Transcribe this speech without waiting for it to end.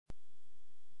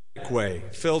way,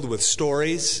 filled with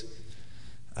stories,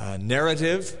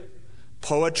 narrative,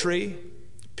 poetry,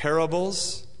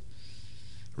 parables,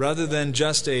 rather than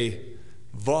just a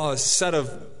set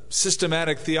of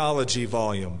systematic theology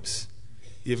volumes.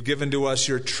 You've given to us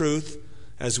your truth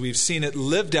as we've seen it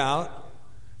lived out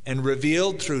and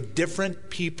revealed through different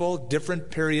people, different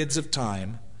periods of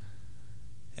time.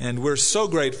 And we're so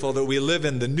grateful that we live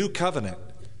in the new covenant,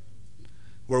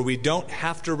 where we don't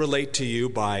have to relate to you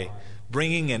by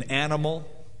bringing an animal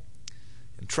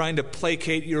and trying to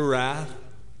placate your wrath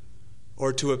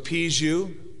or to appease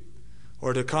you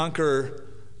or to conquer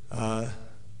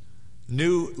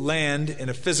new land in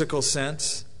a physical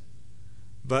sense.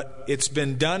 But it's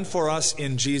been done for us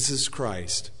in Jesus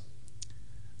Christ,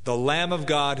 the Lamb of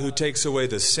God who takes away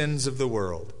the sins of the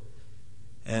world.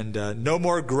 And no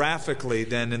more graphically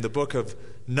than in the book of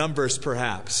Numbers,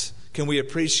 perhaps, can we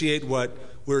appreciate what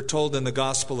we're told in the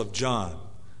Gospel of John,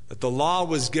 that the law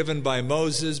was given by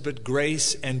Moses, but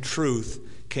grace and truth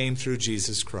came through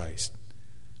Jesus Christ.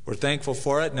 We're thankful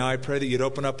for it. Now I pray that you'd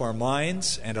open up our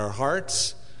minds and our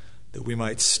hearts, that we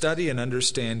might study and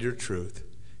understand your truth.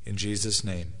 In Jesus'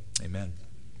 name, amen.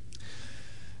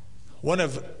 One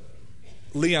of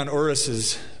Leon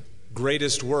Uris's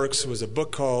greatest works was a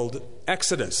book called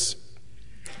Exodus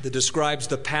that describes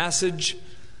the passage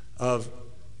of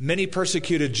many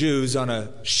persecuted Jews on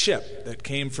a ship that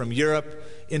came from Europe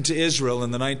into Israel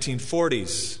in the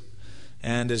 1940s.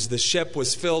 And as the ship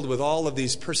was filled with all of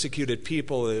these persecuted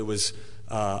people, it was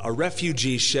a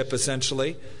refugee ship,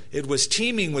 essentially. It was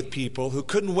teeming with people who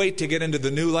couldn't wait to get into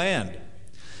the new land.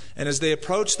 And as they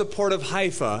approached the port of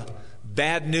Haifa,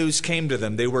 bad news came to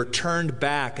them. They were turned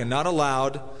back and not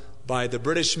allowed by the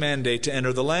British mandate to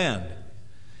enter the land.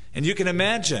 And you can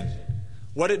imagine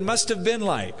what it must have been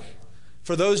like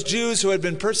for those Jews who had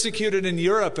been persecuted in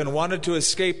Europe and wanted to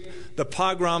escape the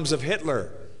pogroms of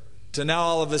Hitler to now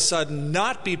all of a sudden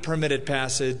not be permitted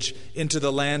passage into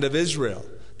the land of Israel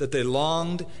that they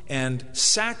longed and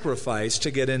sacrificed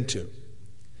to get into.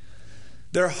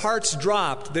 Their hearts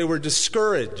dropped. They were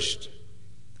discouraged.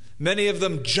 Many of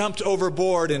them jumped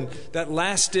overboard in that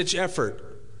last-ditch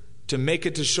effort to make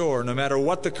it to shore, no matter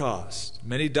what the cost.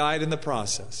 Many died in the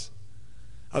process.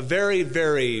 A very,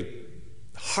 very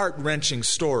heart-wrenching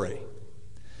story.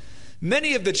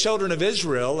 Many of the children of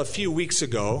Israel a few weeks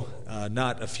ago,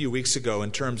 not a few weeks ago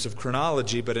in terms of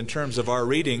chronology, but in terms of our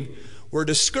reading, were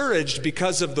discouraged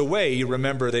because of the way. You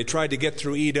remember they tried to get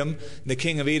through Edom. And the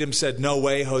king of Edom said, "No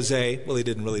way, Jose." Well, he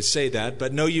didn't really say that,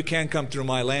 but "No, you can't come through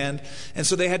my land." And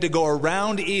so they had to go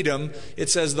around Edom. It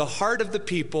says the heart of the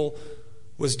people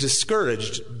was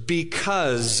discouraged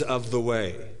because of the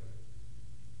way.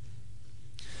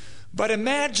 But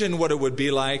imagine what it would be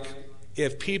like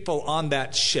if people on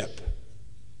that ship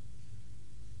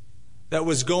that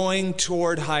was going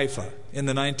toward Haifa in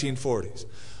the 1940s,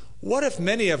 what if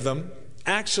many of them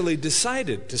actually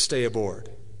decided to stay aboard?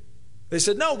 They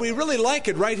said, "No, we really like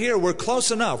it right here. We're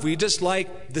close enough. We just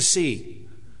like the sea.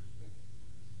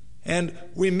 And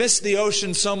we miss the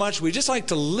ocean so much. We just like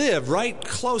to live right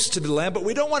close to the land, but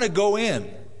we don't want to go in.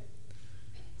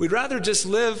 We'd rather just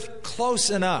live close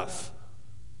enough."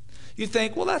 You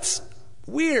think, well, that's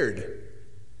weird.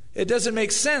 It doesn't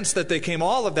make sense that they came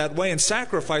all of that way and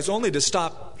sacrificed only to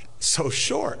stop so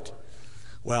short.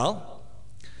 Well,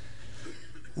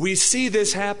 we see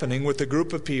this happening with a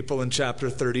group of people in chapter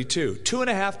 32.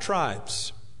 2.5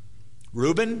 tribes.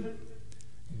 Reuben,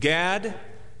 Gad,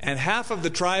 and half of the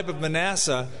tribe of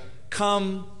Manasseh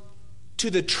come to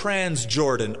the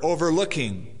Transjordan,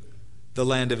 overlooking the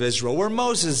land of Israel, where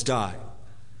Moses died.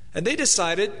 And they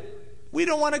decided, we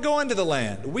don't want to go into the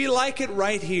land. We like it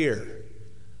right here.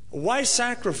 Why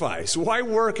sacrifice? Why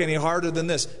work any harder than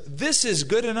this? This is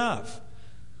good enough.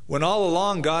 When all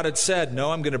along God had said,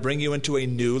 "No, I'm going to bring you into a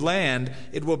new land.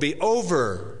 It will be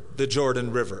over the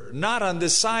Jordan River. Not on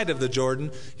this side of the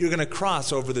Jordan. You're going to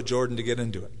cross over the Jordan to get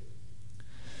into it."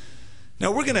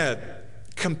 Now we're going to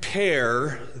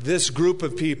compare this group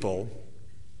of people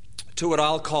to what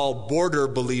I'll call border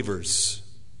believers.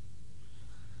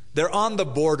 They're on the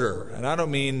border, and I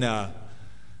don't mean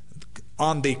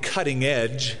on the cutting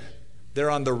edge. They're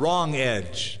on the wrong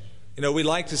edge. You know, we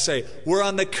like to say, we're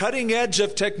on the cutting edge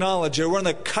of technology, or we're on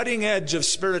the cutting edge of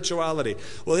spirituality.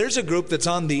 Well, here's a group that's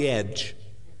on the edge,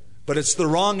 but it's the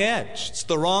wrong edge. It's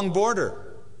the wrong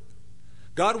border.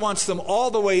 God wants them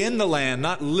all the way in the land,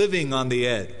 not living on the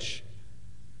edge.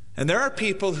 And there are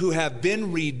people who have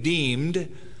been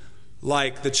redeemed,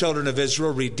 like the children of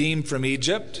Israel, redeemed from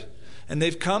Egypt, and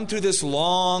they've come through this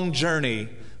long journey,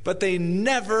 but they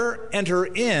never enter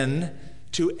in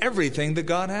to everything that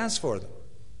God has for them.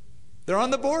 They're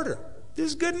on the border.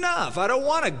 This is good enough. I don't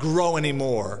want to grow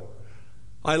anymore.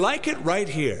 I like it right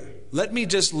here. Let me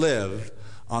just live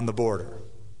on the border.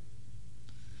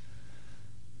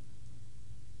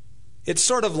 It's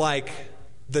sort of like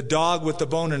the dog with the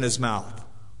bone in his mouth.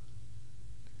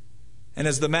 And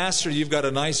as the master, you've got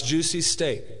a nice juicy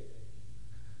steak.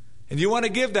 And you want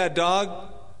to give that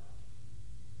dog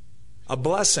a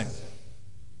blessing.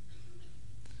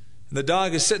 And the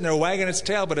dog is sitting there wagging its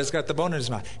tail, but it's got the bone in its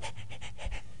mouth.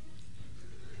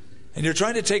 And you're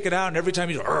trying to take it out, and every time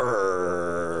you go,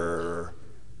 "Arr."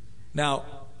 Now,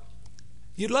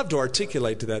 you'd love to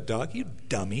articulate to that dog, "You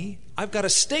dummy, I've got a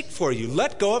steak for you.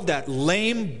 Let go of that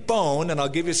lame bone, and I'll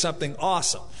give you something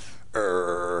awesome."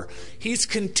 Arr. He's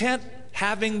content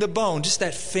having the bone. Just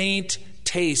that faint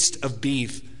taste of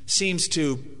beef seems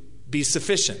to be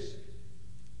sufficient.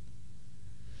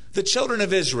 The children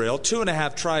of Israel,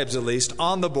 2.5 tribes at least,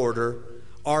 on the border,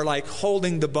 are like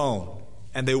holding the bone,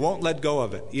 and they won't let go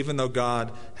of it, even though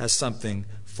God has something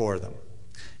for them.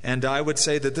 And I would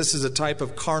say that this is a type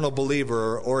of carnal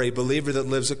believer, or a believer that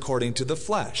lives according to the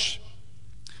flesh.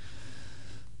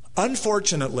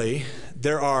 Unfortunately,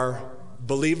 there are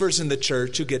believers in the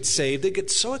church who get saved. They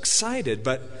get so excited,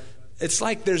 but it's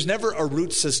like there's never a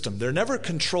root system. They're never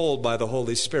controlled by the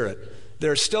Holy Spirit.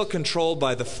 They're still controlled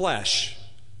by the flesh.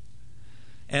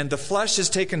 And the flesh has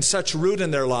taken such root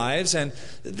in their lives, and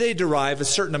they derive a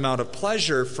certain amount of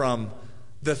pleasure from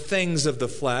the things of the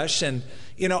flesh. And,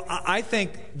 I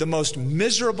think the most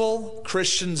miserable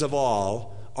Christians of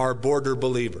all are border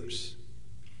believers.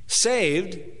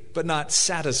 Saved, but not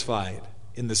satisfied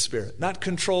in the Spirit, not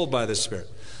controlled by the Spirit,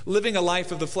 living a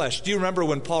life of the flesh. Do you remember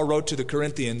when Paul wrote to the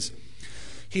Corinthians?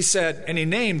 He said, and he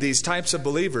named these types of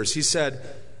believers. He said,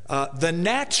 the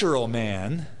natural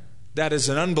man, that is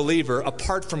an unbeliever,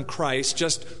 apart from Christ,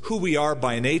 just who we are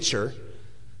by nature,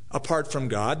 apart from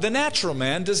God, the natural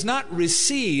man does not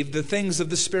receive the things of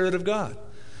the Spirit of God.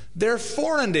 They're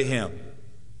foreign to him.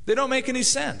 They don't make any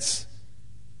sense.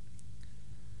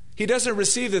 He doesn't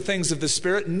receive the things of the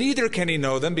Spirit, neither can he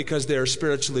know them because they are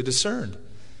spiritually discerned.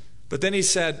 But then he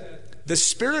said, the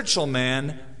spiritual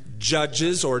man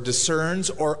judges or discerns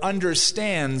or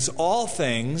understands all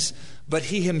things, but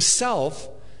he himself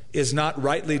is not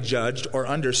rightly judged or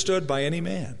understood by any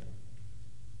man.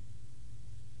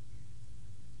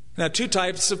 Now, 2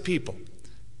 types of people: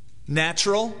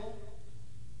 natural,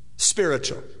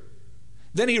 spiritual.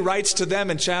 Then he writes to them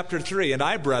in chapter 3, "And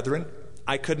I, brethren,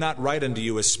 I could not write unto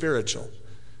you as spiritual,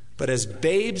 but as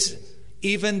babes,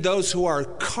 even those who are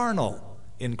carnal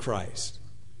in Christ."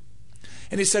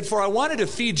 And he said, "For I wanted to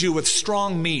feed you with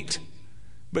strong meat,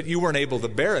 but you weren't able to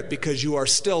bear it because you are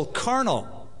still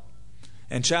carnal."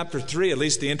 And chapter 3, at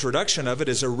least the introduction of it,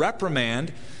 is a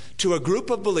reprimand to a group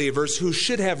of believers who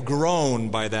should have grown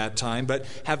by that time, but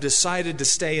have decided to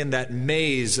stay in that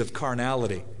maze of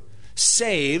carnality.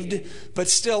 Saved, but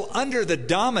still under the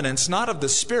dominance, not of the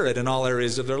Spirit in all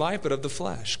areas of their life, but of the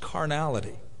flesh,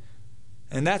 carnality.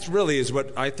 And that really is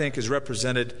what I think is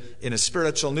represented in a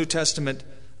spiritual New Testament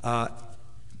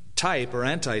type or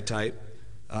antitype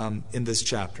in this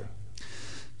chapter.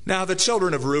 Now the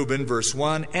children of Reuben, verse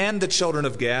 1, and the children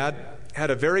of Gad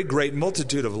had a very great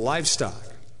multitude of livestock.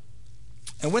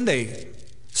 And when they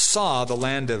saw the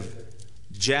land of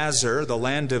Jazer, the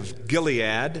land of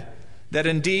Gilead, that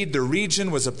indeed the region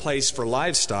was a place for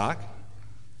livestock,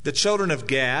 the children of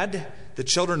Gad, the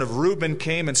children of Reuben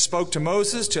came and spoke to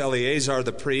Moses, to Eleazar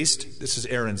the priest. This is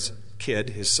Aaron's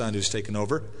kid, his son who's taken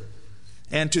over.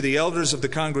 And to the elders of the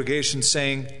congregation,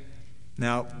 saying,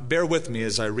 now bear with me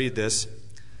as I read this,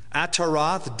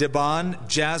 Ataroth, Dibon,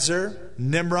 Jazer,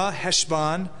 Nimrah,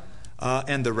 Heshbon,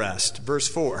 and the rest. Verse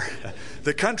 4.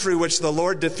 The country which the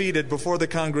Lord defeated before the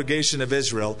congregation of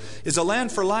Israel is a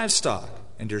land for livestock,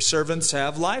 and your servants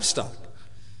have livestock.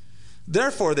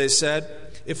 Therefore they said,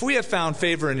 if we have found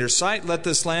favor in your sight, let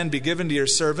this land be given to your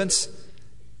servants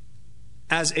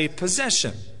as a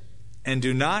possession, and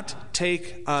do not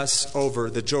take us over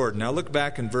the Jordan. Now look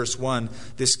back in verse 1,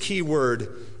 this key word,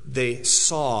 they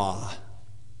saw.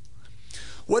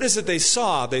 What is it they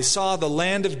saw? They saw the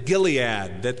land of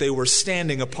Gilead that they were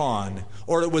standing upon,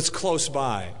 or it was close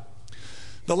by.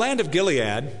 The land of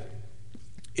Gilead,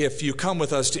 if you come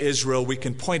with us to Israel, we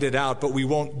can point it out, but we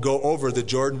won't go over the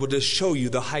Jordan. We'll just show you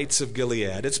the heights of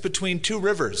Gilead. It's between 2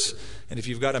 rivers. And if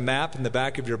you've got a map in the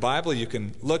back of your Bible, you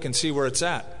can look and see where it's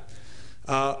at.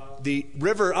 The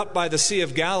river up by the Sea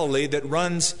of Galilee that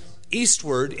runs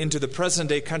eastward into the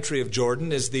present-day country of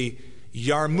Jordan is the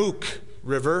Yarmouk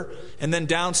River, and then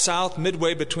down south,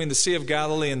 midway between the Sea of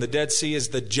Galilee and the Dead Sea, is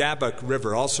the Jabbok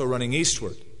River, also running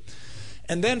eastward.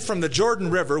 And then from the Jordan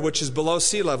River, which is below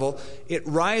sea level, it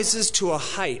rises to a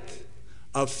height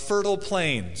of fertile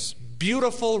plains,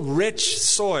 beautiful, rich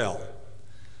soil.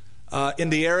 In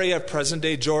the area of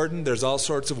present-day Jordan, there's all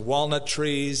sorts of walnut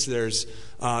trees. There's,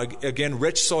 again,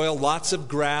 rich soil, lots of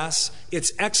grass.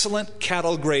 It's excellent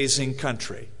cattle grazing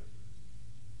country.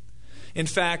 In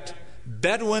fact,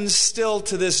 Bedouins still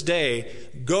to this day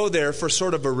go there for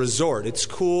sort of a resort. It's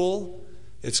cool.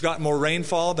 It's got more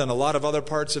rainfall than a lot of other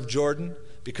parts of Jordan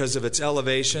because of its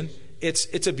elevation.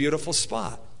 It's a beautiful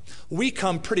spot. We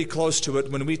come pretty close to it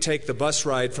when we take the bus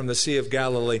ride from the Sea of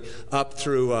Galilee up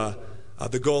through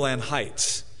the Golan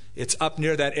Heights. It's up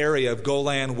near that area of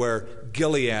Golan where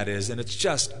Gilead is, and it's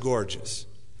just gorgeous.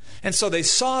 And so they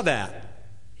saw that,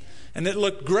 and it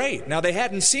looked great. Now, they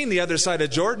hadn't seen the other side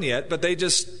of Jordan yet, but they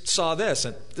just saw this,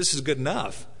 and this is good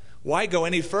enough. Why go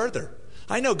any further?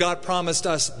 I know God promised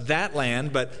us that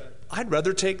land, but I'd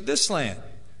rather take this land.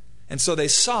 And so they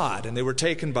saw it, and they were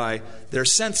taken by their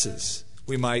senses.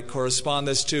 We might correspond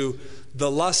this to the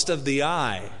lust of the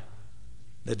eye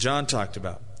that John talked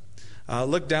about.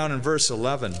 Look down in verse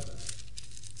 11.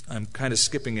 I'm kind of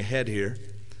skipping ahead here.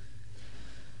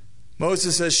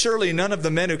 Moses says, "Surely none of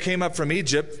the men who came up from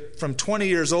Egypt, from 20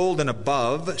 years old and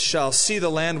above, shall see the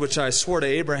land which I swore to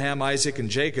Abraham, Isaac, and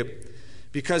Jacob,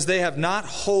 because they have not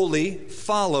wholly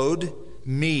followed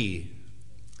me."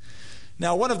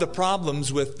 Now, one of the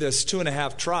problems with this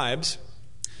 2.5 tribes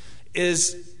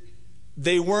is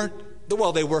they were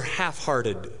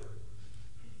half-hearted.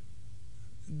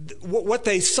 What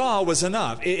they saw was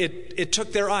enough. It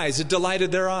took their eyes. It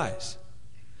delighted their eyes.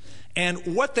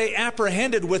 And what they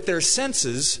apprehended with their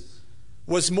senses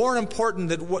was more important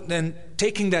than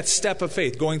taking that step of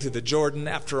faith, going through the Jordan.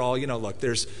 After all, look,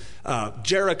 there's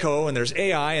Jericho and there's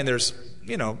Ai and there's,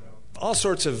 all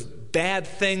sorts of bad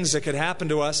things that could happen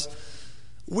to us.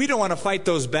 We don't want to fight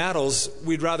those battles.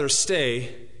 We'd rather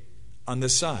stay on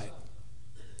this side.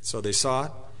 So they saw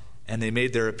it and they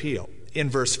made their appeal. In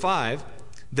verse 5,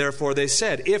 therefore they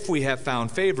said, "If we have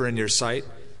found favor in your sight,"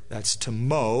 that's to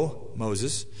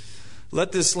Moses,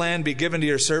 "let this land be given to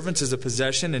your servants as a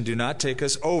possession, and do not take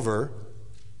us over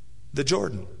the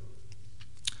Jordan."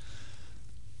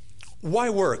 Why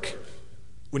work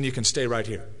when you can stay right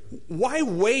here? Why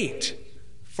wait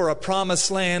for a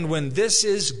promised land when this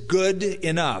is good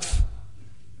enough?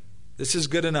 This is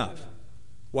good enough.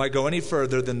 Why go any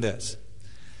further than this?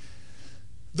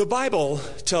 The Bible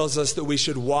tells us that we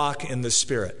should walk in the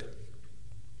Spirit.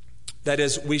 That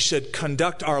is, we should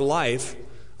conduct our life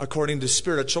according to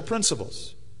spiritual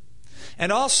principles. And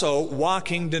also,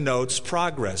 walking denotes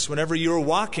progress. Whenever you're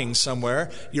walking somewhere,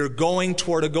 you're going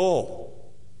toward a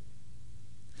goal.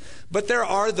 But there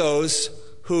are those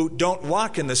who don't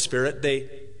walk in the Spirit, they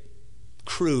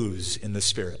cruise in the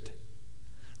Spirit.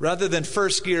 Rather than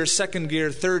first gear, second gear,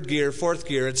 third gear, fourth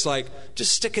gear, it's like,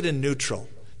 just stick it in neutral.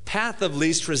 Path of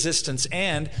least resistance,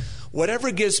 and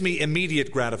whatever gives me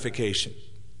immediate gratification.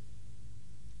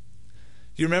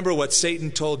 You remember what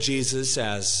Satan told Jesus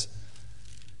as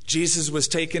Jesus was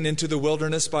taken into the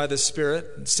wilderness by the Spirit?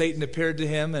 And Satan appeared to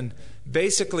him and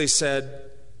basically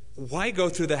said, "Why go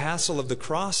through the hassle of the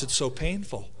cross? It's so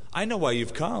painful. I know why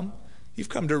you've come. You've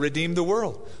come to redeem the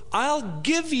world. I'll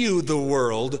give you the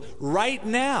world right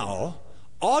now.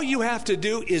 All you have to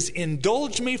do is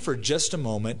indulge me for just a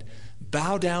moment,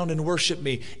 bow down and worship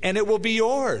me, and it will be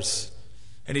yours."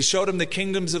 And he showed him the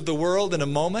kingdoms of the world in a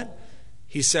moment.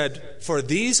 He said, "For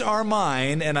these are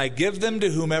mine, and I give them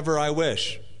to whomever I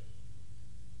wish."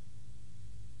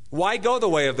 Why go the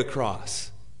way of the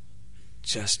cross?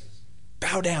 Just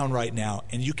bow down right now,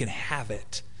 and you can have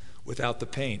it without the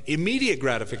pain. Immediate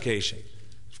gratification.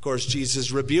 Of course,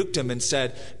 Jesus rebuked him and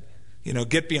said,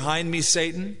 "Get behind me,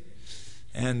 Satan,"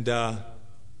 and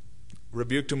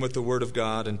rebuked him with the word of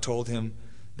God and told him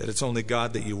that it's only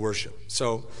God that you worship.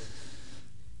 So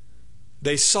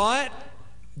they saw it,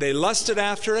 they lusted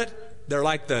after it. They're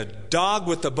like the dog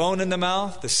with the bone in the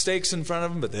mouth, the steak's in front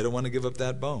of them, but they don't want to give up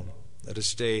that bone. Let us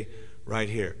stay right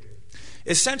here.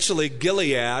 Essentially,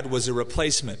 Gilead was a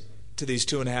replacement to these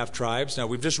 2.5 tribes. Now,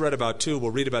 we've just read about 2.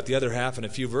 We'll read about the other half in a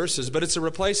few verses, but it's a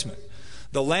replacement.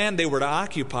 The land they were to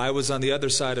occupy was on the other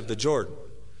side of the Jordan.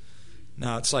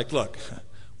 Now, it's like, look,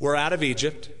 we're out of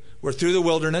Egypt. We're through the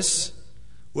wilderness.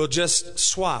 We'll just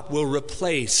swap. We'll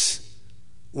replace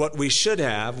what we should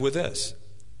have with this.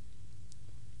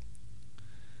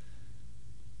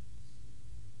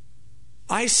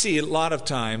 I see a lot of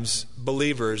times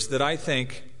believers that I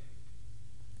think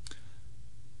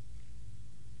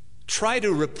try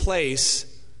to replace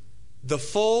the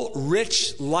full,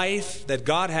 rich life that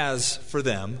God has for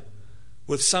them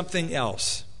with something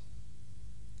else.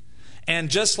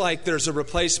 And just like there's a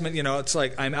replacement, it's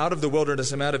like I'm out of the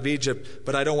wilderness, I'm out of Egypt,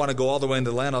 but I don't want to go all the way into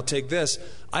the land, I'll take this.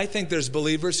 I think there's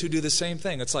believers who do the same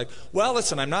thing. It's like, well,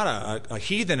 listen, I'm not a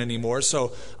heathen anymore,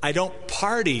 so I don't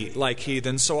party like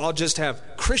heathens, so I'll just have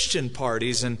Christian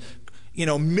parties and,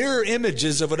 mirror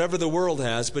images of whatever the world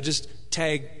has, but just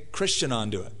tag Christian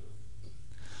onto it.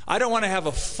 I don't want to have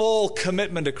a full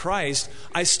commitment to Christ.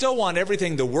 I still want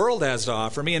everything the world has to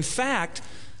offer me. In fact,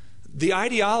 the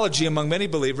ideology among many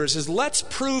believers is, let's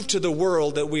prove to the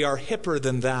world that we are hipper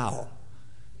than thou,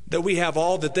 that we have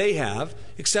all that they have,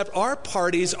 except our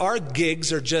parties, our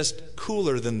gigs are just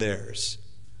cooler than theirs.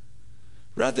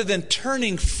 Rather than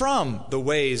turning from the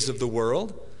ways of the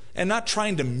world and not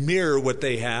trying to mirror what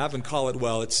they have and call it,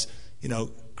 well, it's,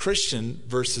 Christian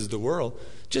versus the world,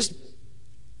 just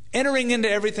entering into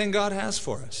everything God has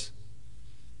for us.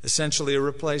 Essentially a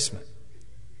replacement.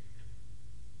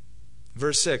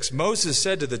 Verse 6, Moses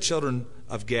said to the children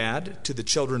of Gad, to the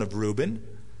children of Reuben,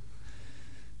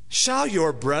 shall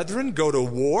your brethren go to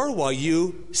war while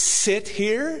you sit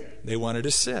here? They wanted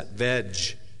to sit, veg.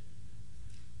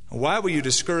 Why will you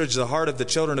discourage the heart of the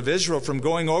children of Israel from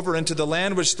going over into the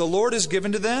land which the Lord has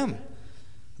given to them?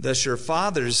 Thus your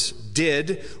fathers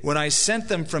did when I sent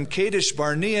them from Kadesh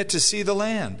Barnea to see the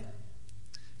land.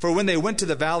 For when they went to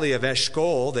the valley of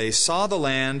Eshcol, they saw the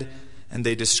land, and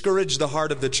they discouraged the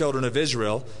heart of the children of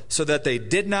Israel, so that they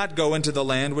did not go into the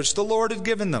land which the Lord had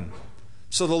given them.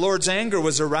 So the Lord's anger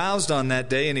was aroused on that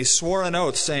day, and he swore an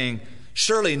oath, saying,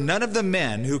 surely none of the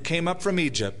men who came up from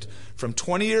Egypt, from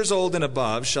 20 years old and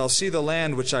above, shall see the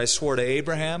land which I swore to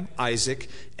Abraham, Isaac,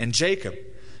 and Jacob,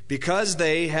 because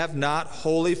they have not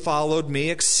wholly followed me,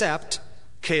 except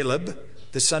Caleb,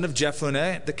 the son of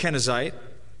Jephunneh, the Kenizzite,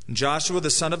 and Joshua, the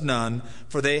son of Nun,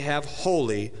 for they have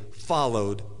wholly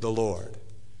followed the Lord.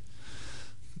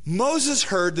 Moses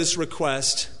heard this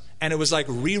request, and it was like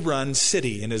rerun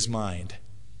city in his mind.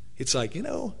 It's like,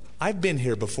 I've been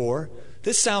here before.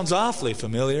 This sounds awfully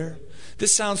familiar.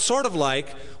 This sounds sort of like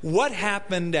what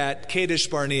happened at Kadesh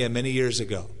Barnea many years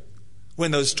ago,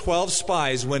 when those 12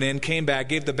 spies went in, came back,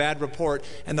 gave the bad report,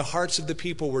 and the hearts of the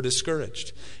people were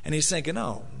discouraged. And he's thinking,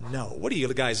 no, what are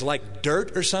you guys, like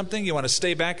dirt or something? You want to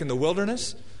stay back in the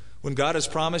wilderness when God has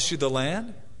promised you the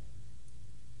land?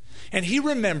 And he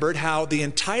remembered how the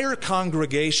entire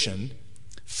congregation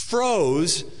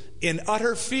froze in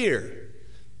utter fear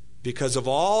because of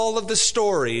all of the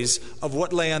stories of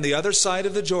what lay on the other side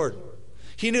of the Jordan.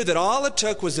 He knew that all it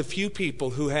took was a few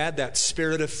people who had that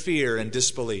spirit of fear and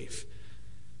disbelief,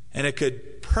 and it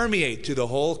could permeate through the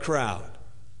whole crowd.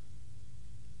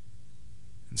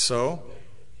 And so,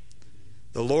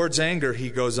 the Lord's anger, he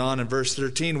goes on in verse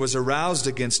 13, was aroused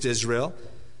against Israel,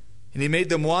 and he made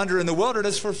them wander in the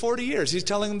wilderness for 40 years. He's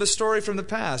telling them the story from the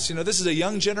past. This is a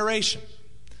young generation.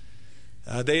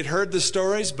 They'd heard the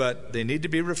stories, but they need to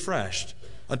be refreshed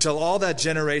until all that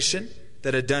generation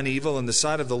that had done evil in the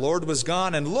sight of the Lord was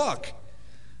gone. And look,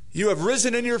 you have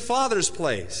risen in your father's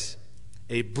place,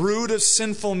 a brood of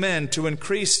sinful men, to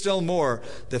increase still more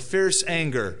the fierce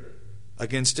anger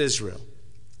against Israel.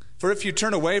 For if you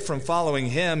turn away from following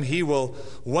him, he will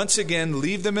once again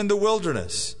leave them in the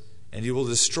wilderness, and you will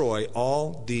destroy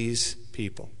all these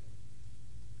people.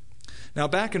 Now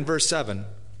back in verse 7,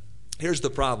 here's the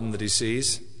problem that he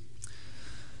sees.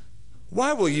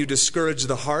 Why will you discourage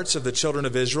the hearts of the children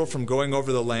of Israel from going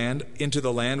over the land, into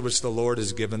the land which the Lord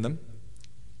has given them?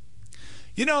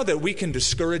 You know that we can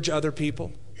discourage other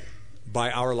people by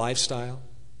our lifestyle?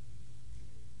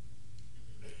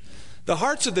 The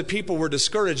hearts of the people were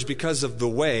discouraged because of the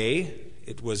way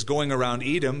it was going around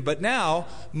Edom, but now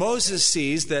Moses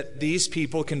sees that these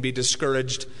people can be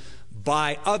discouraged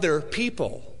by other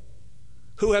people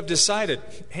who have decided,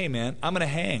 hey man, I'm going to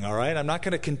hang, all right? I'm not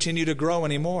going to continue to grow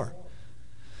anymore.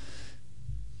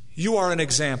 You are an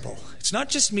example. It's not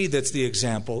just me that's the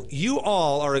example. You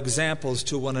all are examples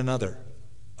to one another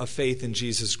of faith in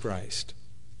Jesus Christ.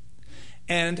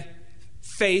 And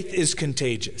faith is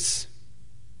contagious.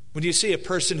 When you see a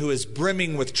person who is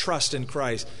brimming with trust in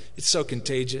Christ, it's so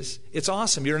contagious. It's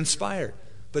awesome. You're inspired.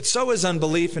 But so is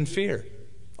unbelief and fear.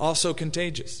 Also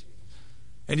contagious.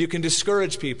 And you can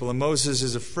discourage people, and Moses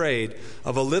is afraid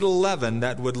of a little leaven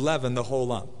that would leaven the whole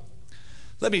lump.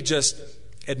 Let me just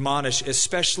admonish,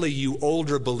 especially you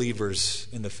older believers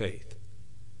in the faith.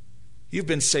 You've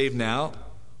been saved now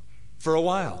for a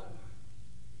while.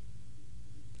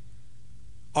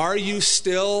 Are you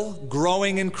still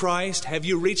growing in Christ? Have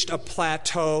you reached a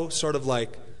plateau, sort of like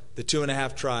the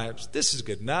 2.5 tribes? This is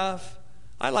good enough.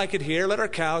 I like it here. Let our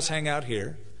cows hang out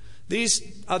here.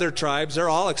 These other tribes, they're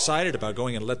all excited about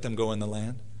going, and let them go in the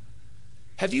land.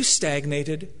 Have you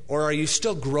stagnated, or are you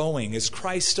still growing? Is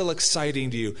Christ still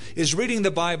exciting to you? Is reading the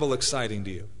Bible exciting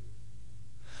to you?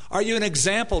 Are you an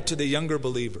example to the younger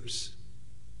believers?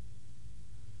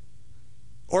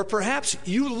 Or perhaps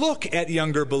you look at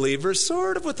younger believers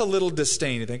sort of with a little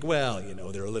disdain. You think, well,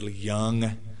 they're a little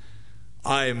young.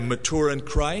 I'm mature in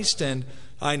Christ, and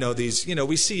I know these,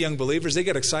 we see young believers, they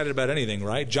get excited about anything,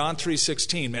 right? John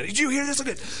 3:16, man, did you hear this? Look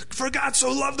at, for God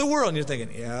so loved the world. And you're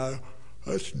thinking, yeah,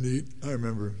 that's neat. I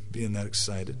remember being that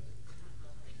excited.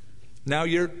 Now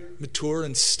you're mature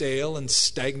and stale and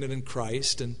stagnant in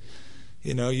Christ, and,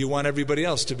 you want everybody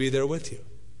else to be there with you.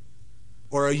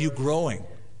 Or are you growing?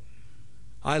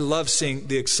 I love seeing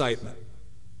the excitement.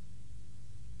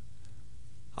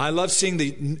 I love seeing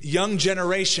the young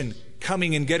generation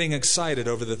coming and getting excited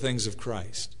over the things of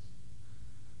Christ.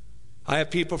 I have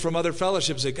people from other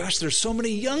fellowships say, gosh, there's so many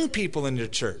young people in your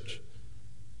church.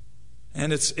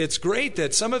 And it's great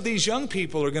that some of these young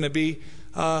people are going to be,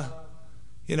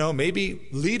 maybe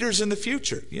leaders in the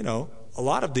future. A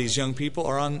lot of these young people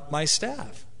are on my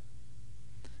staff.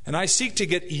 And I seek to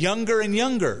get younger and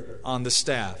younger on the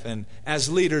staff and as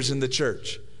leaders in the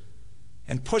church.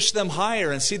 And push them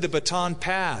higher and see the baton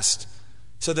passed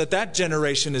so that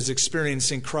generation is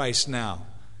experiencing Christ now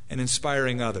and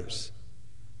inspiring others.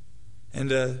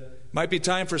 And it might be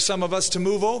time for some of us to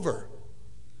move over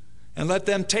and let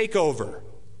them take over,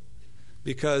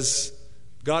 because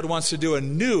God wants to do a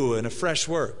new and a fresh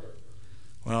work.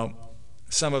 Well,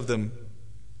 some of them,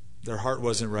 their heart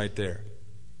wasn't right there.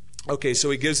 Okay, so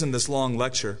he gives them this long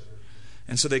lecture.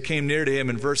 And so they came near to him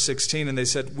in verse 16, and they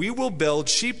said, we will build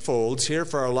sheepfolds here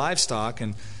for our livestock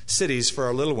and cities for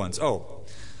our little ones. Oh,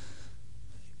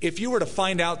 if you were to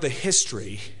find out the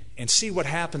history and see what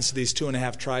happens to these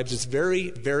 2.5 tribes, it's very,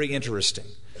 very interesting.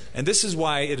 And this is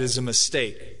why it is a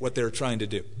mistake, what they're trying to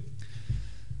do.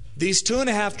 These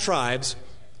 2.5 tribes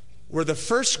were the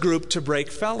first group to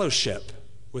break fellowship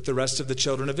with the rest of the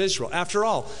children of Israel. After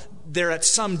all, they're at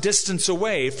some distance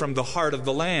away from the heart of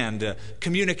the land.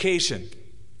 Communication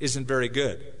isn't very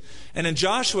good. And in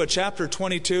Joshua chapter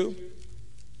 22,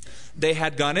 they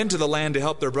had gone into the land to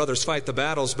help their brothers fight the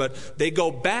battles, but they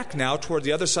go back now toward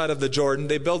the other side of the Jordan.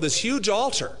 They build this huge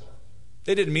altar.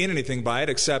 They didn't mean anything by it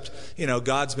except,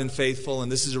 God's been faithful,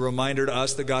 and this is a reminder to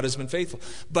us that God has been faithful.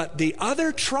 But the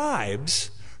other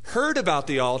tribes heard about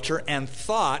the altar and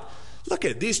thought, look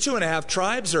at these 2.5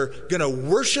 tribes are going to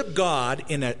worship God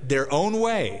in their own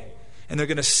way, and they're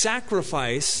going to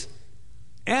sacrifice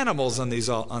animals on this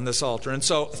altar. And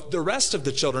so the rest of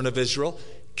the children of Israel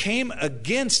came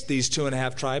against these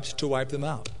 2.5 tribes to wipe them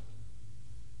out.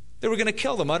 They were going to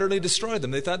kill them, utterly destroy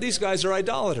them. They thought these guys are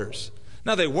idolaters.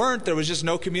 Now they weren't. There was just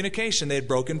no communication. They had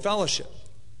broken fellowship.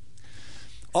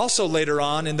 Also later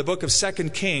on in the book of 2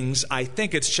 Kings, I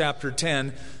think it's chapter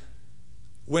 10,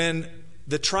 when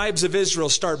the tribes of Israel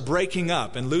start breaking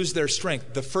up and lose their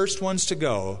strength, the first ones to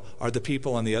go are the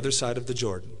people on the other side of the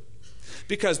Jordan.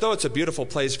 Because though it's a beautiful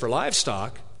place for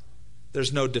livestock,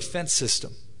 there's no defense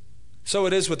system. So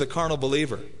it is with the carnal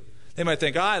believer. They might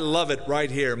think, I love it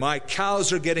right here. My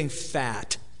cows are getting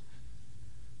fat.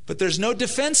 But there's no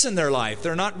defense in their life.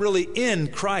 They're not really in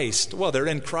Christ. Well, they're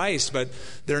in Christ, but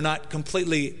they're not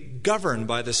completely governed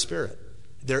by the Spirit.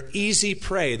 They're easy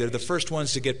prey. They're the first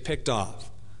ones to get picked off.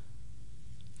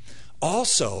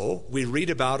 Also, we read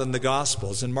about in the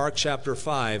Gospels, in Mark chapter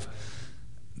 5,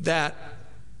 that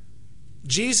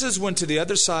Jesus went to the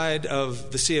other side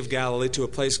of the Sea of Galilee to a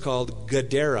place called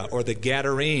Gadara, or the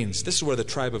Gadarenes. This is where the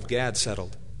tribe of Gad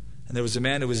settled. And there was a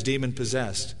man who was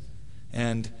demon-possessed.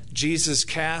 And Jesus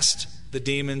cast the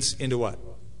demons into what?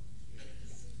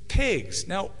 Pigs.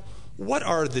 Now, what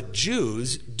are the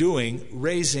Jews doing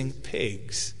raising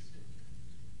pigs?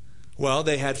 Well,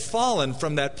 they had fallen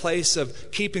from that place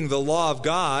of keeping the law of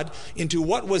God into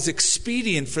what was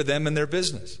expedient for them in their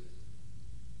business.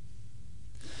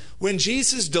 When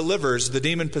Jesus delivers the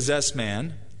demon-possessed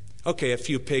man, okay, a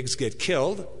few pigs get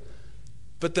killed,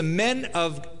 but the men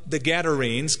of the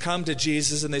Gadarenes come to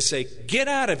Jesus and they say, get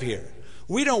out of here.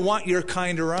 We don't want your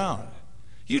kind around.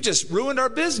 You just ruined our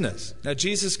business. Now,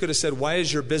 Jesus could have said, why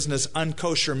is your business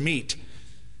unkosher meat?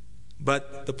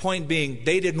 But the point being,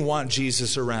 they didn't want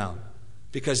Jesus around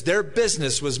because their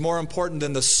business was more important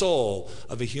than the soul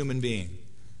of a human being.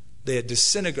 They had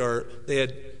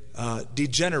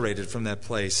degenerated from that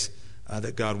place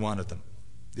that God wanted them.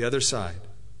 The other side.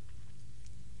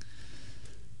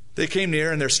 They came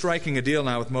near, and they're striking a deal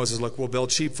now with Moses. Look, we'll build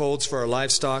sheepfolds for our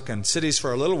livestock and cities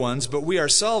for our little ones, but we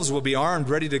ourselves will be armed,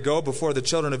 ready to go before the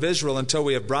children of Israel until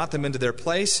we have brought them into their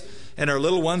place, and our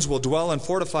little ones will dwell in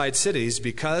fortified cities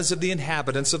because of the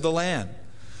inhabitants of the land.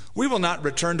 We will not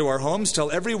return to our homes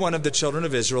till every one of the children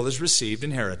of Israel has received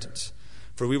inheritance.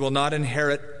 For we will not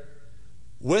inherit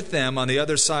with them on the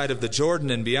other side of the Jordan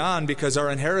and beyond, because our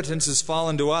inheritance has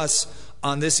fallen to us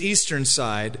on this eastern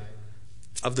side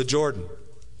of the Jordan.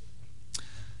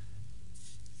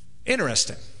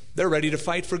 Interesting. They're ready to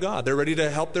fight for God. They're ready to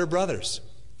help their brothers.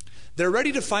 They're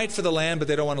ready to fight for the land, but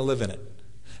they don't want to live in it.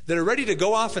 They're ready to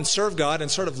go off and serve God and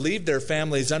sort of leave their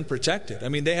families unprotected. I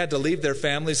mean, they had to leave their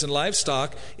families and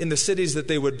livestock in the cities that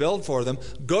they would build for them,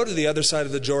 go to the other side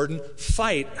of the Jordan,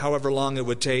 fight however long it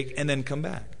would take, and then come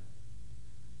back.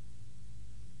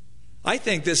 I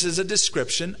think this is a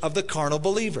description of the carnal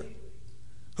believer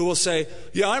who will say,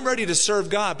 yeah, I'm ready to serve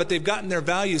God, but they've gotten their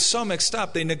values so mixed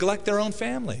up, they neglect their own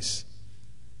families.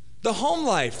 The home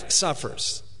life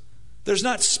suffers. There's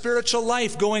not spiritual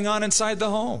life going on inside the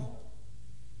home.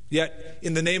 Yet,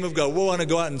 in the name of God, we want to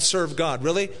go out and serve God.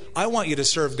 Really? I want you to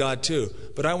serve God too,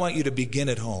 but I want you to begin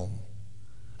at home.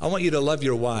 I want you to love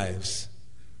your wives.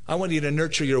 I want you to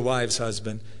nurture your wives,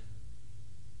 husband.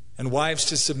 And wives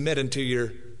to submit unto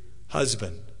your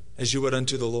husband as you would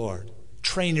unto the Lord.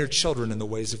 Train your children in the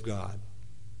ways of God.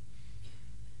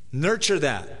 Nurture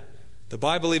that. The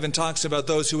Bible even talks about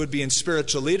those who would be in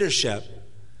spiritual leadership,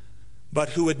 but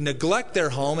who would neglect their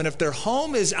home. And if their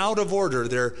home is out of order,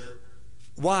 their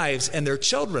wives and their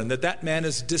children, that man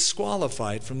is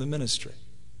disqualified from the ministry.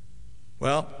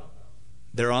 Well,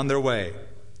 they're on their way.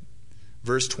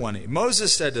 Verse 20.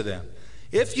 Moses said to them,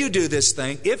 if you do this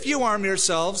thing, if you arm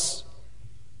yourselves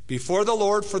before the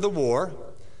Lord for the war,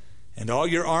 and all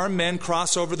your armed men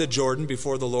cross over the Jordan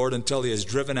before the Lord until he has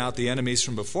driven out the enemies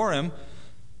from before him,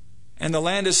 and the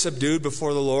land is subdued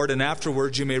before the Lord, and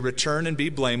afterwards you may return and be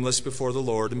blameless before the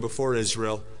Lord and before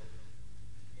Israel.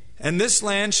 And this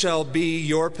land shall be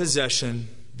your possession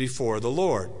before the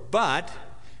Lord. But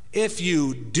if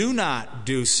you do not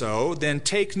do so, then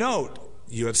take note,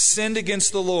 you have sinned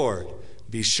against the Lord.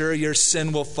 Be sure your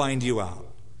sin will find you out.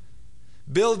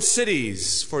 Build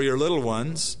cities for your little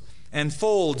ones, and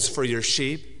folds for your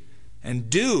sheep, and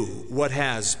do what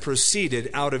has proceeded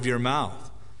out of your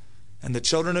mouth. And the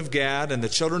children of Gad and the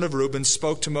children of Reuben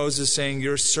spoke to Moses, saying,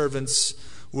 your servants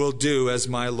will do as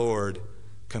my Lord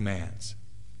commands.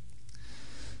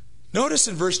 Notice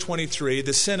in verse 23,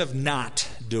 the sin of not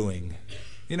doing.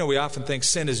 You know, we often think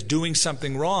sin is doing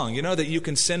something wrong. You know that you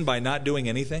can sin by not doing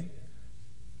anything?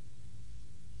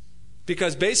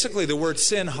 Because basically the word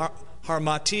sin,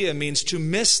 harmatia, means to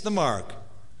miss the mark.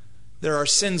 There are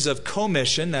sins of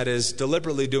commission, that is,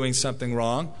 deliberately doing something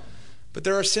wrong. But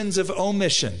there are sins of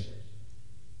omission,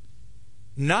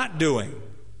 not doing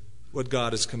what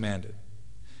God has commanded.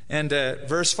 And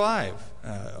verse 5,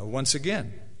 once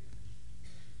again.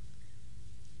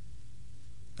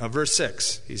 Verse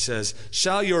 6, he says,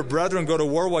 shall your brethren go to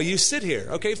war while you sit here?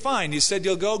 Okay, fine, you said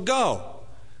you'll go, go.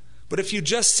 But if you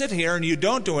just sit here and you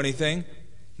don't do anything,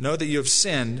 know that you have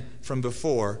sinned from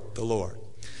before the Lord.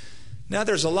 Now,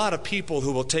 there's a lot of people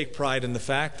who will take pride in the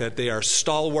fact that they are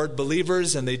stalwart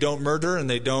believers and they don't murder and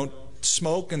they don't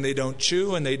smoke and they don't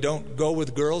chew and they don't go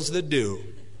with girls that do.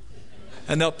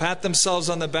 And they'll pat themselves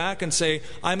on the back and say,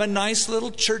 I'm a nice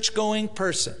little church-going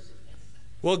person.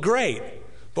 Well, great.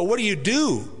 But what do you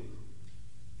do?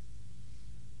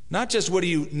 Not just what do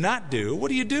you not do, what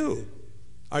do you do?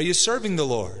 Are you serving the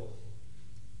Lord?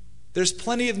 There's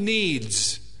plenty of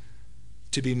needs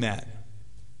to be met.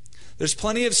 There's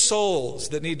plenty of souls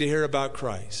that need to hear about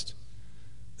Christ.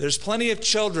 There's plenty of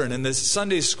children in this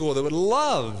Sunday school that would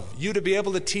love you to be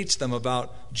able to teach them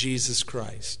about Jesus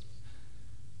Christ.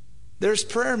 There's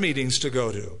prayer meetings to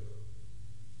go to.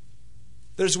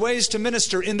 There's ways to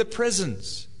minister in the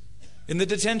prisons, in the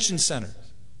detention centers.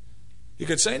 You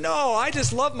could say, no, I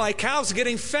just love my cows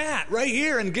getting fat right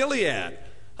here in Gilead.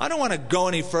 I don't want to go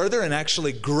any further and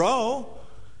actually grow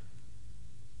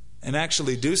and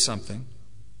actually do something.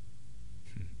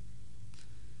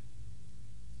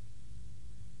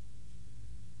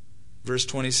 Verse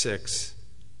 26.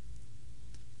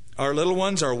 Our little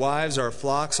ones, our wives, our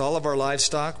flocks, all of our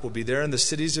livestock will be there in the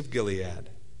cities of Gilead.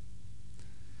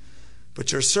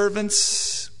 But your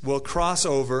servants will cross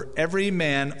over, every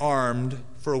man armed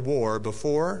for war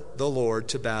before the Lord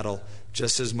to battle,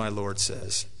 just as my Lord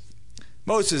says.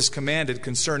 Moses commanded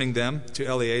concerning them to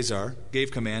Eleazar, gave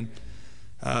command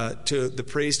to the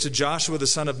priest, to Joshua the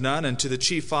son of Nun, and to the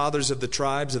chief fathers of the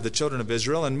tribes of the children of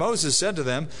Israel. And Moses said to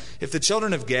them, if the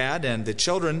children of Gad and the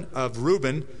children of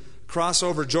Reuben cross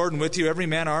over Jordan with you, every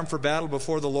man armed for battle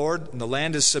before the Lord, and the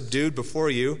land is subdued before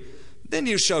you, then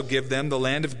you shall give them the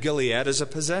land of Gilead as a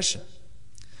possession.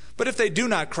 But if they do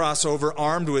not cross over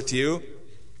armed with you,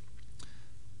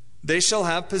 they shall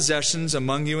have possessions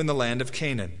among you in the land of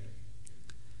Canaan.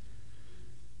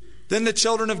 Then the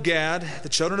children of Gad, the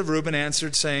children of Reuben,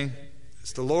 answered, saying,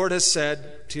 as the Lord has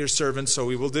said to your servants, so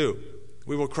we will do.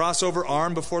 We will cross over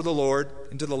armed before the Lord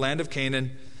into the land of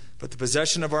Canaan, but the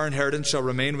possession of our inheritance shall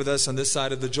remain with us on this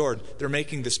side of the Jordan. They're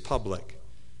making this public.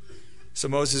 So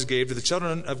Moses gave to the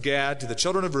children of Gad, to the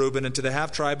children of Reuben, and to the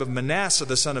half-tribe of Manasseh,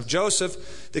 the son of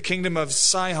Joseph, the kingdom of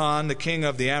Sihon, the king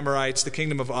of the Amorites, the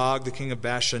kingdom of Og, the king of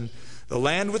Bashan, the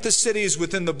land with the cities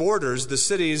within the borders, the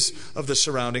cities of the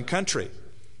surrounding country.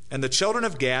 And the children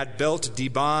of Gad built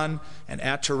Dibon and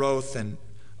Ataroth and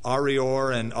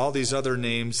Arior and all these other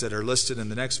names that are listed in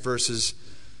the next verses.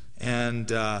 And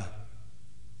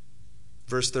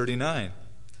verse 39.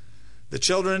 The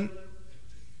children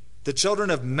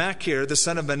of Machir, the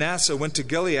son of Manasseh, went to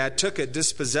Gilead, took it,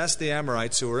 dispossessed the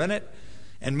Amorites who were in it.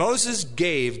 And Moses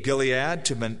gave Gilead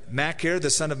to Machir, the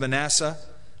son of Manasseh.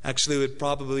 Actually, it would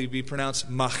probably be pronounced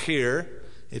Machir,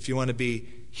 if you want to be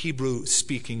Hebrew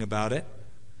speaking about it.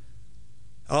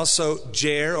 Also,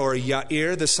 Jair, or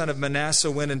Yair, the son of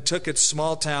Manasseh, went and took its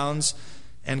small towns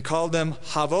and called them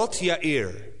Havot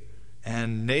Yair.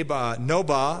 And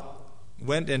Nobah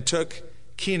went and took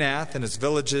Kenath and its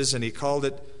villages, and he called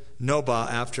it Nobah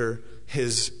after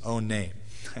his own name.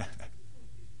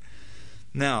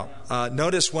 Now,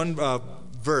 notice one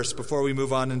verse before we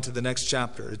move on into the next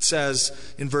chapter. It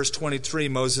says in verse 23,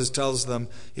 Moses tells them,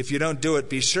 if you don't do it,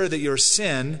 be sure that your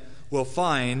sin will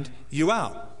find you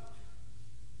out.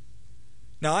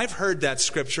 Now, I've heard that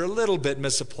scripture a little bit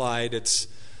misapplied. It's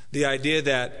the idea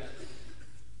that,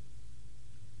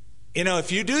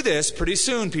 if you do this, pretty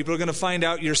soon people are going to find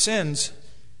out your sins.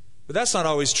 But that's not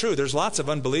always true. There's lots of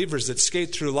unbelievers that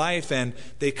skate through life and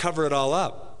they cover it all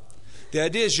up. The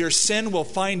idea is your sin will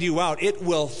find you out. It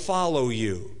will follow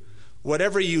you.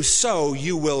 Whatever you sow,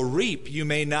 you will reap. You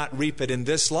may not reap it in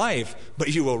this life,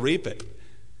 but you will reap it.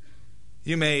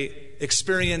 You may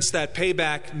experience that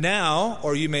payback now,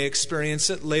 or you may experience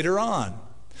it later on.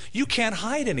 You can't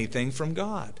hide anything from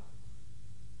God.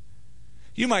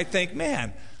 You might think,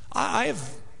 man,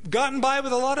 I've gotten by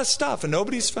with a lot of stuff and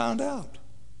nobody's found out.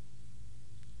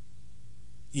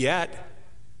 Yet.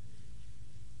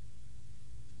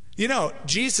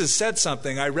 Jesus said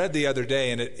something I read the other day,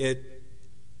 and it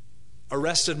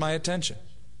arrested my attention.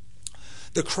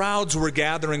 The crowds were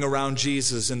gathering around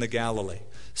Jesus in the Galilee.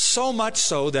 So much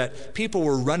so that people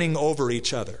were running over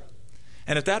each other.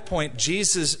 And at that point,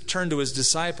 Jesus turned to his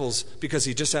disciples because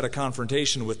he just had a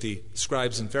confrontation with the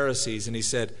scribes and Pharisees. And he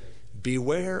said,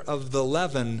 beware of the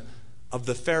leaven of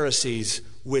the Pharisees,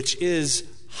 which is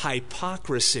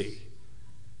hypocrisy.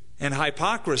 And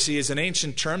hypocrisy is an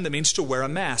ancient term that means to wear a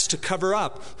mask, to cover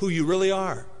up who you really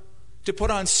are, to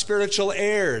put on spiritual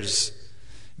airs.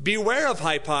 Beware of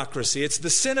hypocrisy. It's the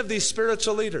sin of these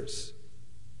spiritual leaders.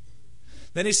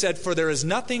 Then he said, for there is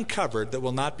nothing covered that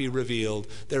will not be revealed.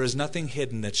 There is nothing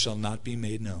hidden that shall not be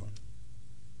made known.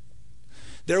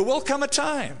 There will come a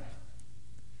time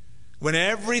when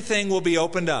everything will be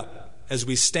opened up as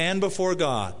we stand before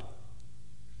God.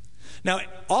 Now,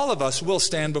 all of us will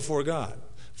stand before God.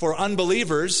 For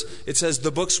unbelievers, it says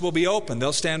the books will be open.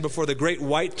 They'll stand before the great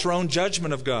white throne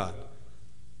judgment of God.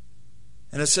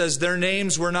 And it says their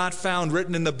names were not found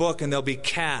written in the book, and they'll be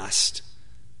cast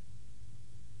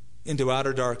into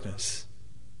outer darkness.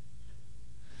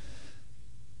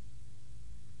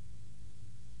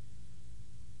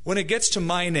 When it gets to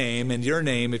my name and your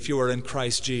name, if you are in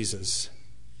Christ Jesus,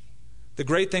 the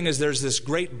great thing is there's this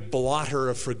great blotter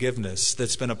of forgiveness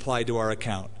that's been applied to our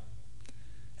account.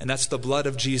 And that's the blood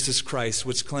of Jesus Christ,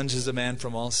 which cleanses a man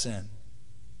from all sin.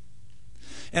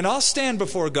 And I'll stand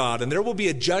before God, and there will be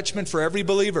a judgment for every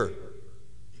believer.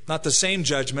 Not the same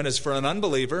judgment as for an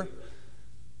unbeliever,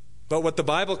 but what the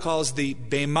Bible calls the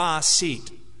Bema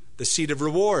seat, the seat of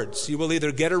rewards. You will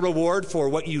either get a reward for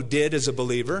what you did as a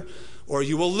believer, or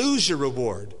you will lose your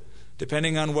reward,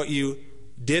 depending on what you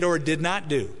did or did not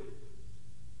do.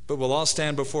 But we'll all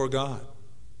stand before God.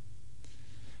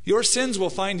 Your sins will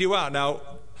find you out. Now,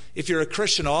 if you're a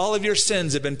Christian, all of your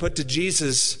sins have been put to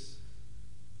Jesus'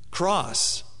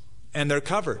 cross, and they're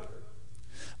covered.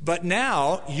 But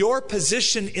now, your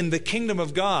position in the kingdom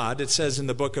of God, it says in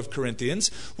the book of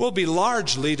Corinthians, will be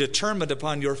largely determined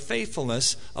upon your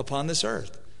faithfulness upon this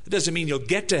earth. It doesn't mean you'll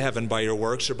get to heaven by your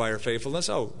works or by your faithfulness.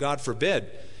 Oh, God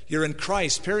forbid. You're in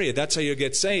Christ, period. That's how you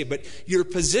get saved. But your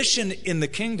position in the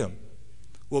kingdom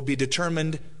will be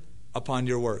determined upon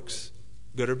your works,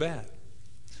 good or bad.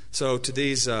 So to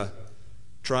these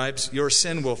tribes, your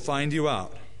sin will find you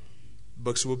out.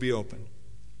 Books will be open.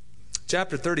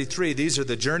 Chapter 33, these are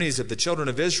the journeys of the children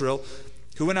of Israel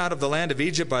who went out of the land of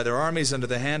Egypt by their armies under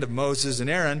the hand of Moses and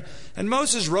Aaron. And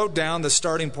Moses wrote down the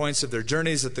starting points of their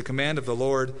journeys at the command of the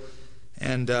Lord.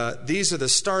 And these are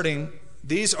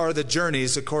the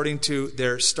journeys according to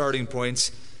their starting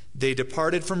points. They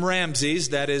departed from Ramses,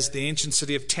 that is the ancient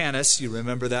city of Tanis. You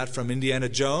remember that from Indiana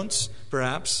Jones,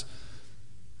 perhaps?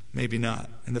 Maybe not.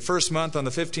 In the first month, on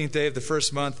the 15th day of the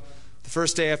first month, the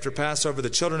first day after Passover, the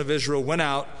children of Israel went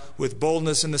out with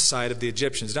boldness in the sight of the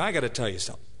Egyptians. Now, I got to tell you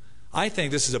something. I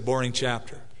think this is a boring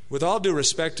chapter, with all due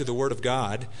respect to the Word of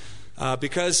God,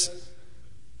 because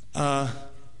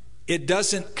it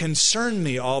doesn't concern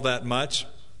me all that much.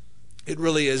 It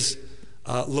really is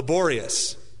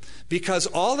laborious. Because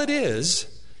all it is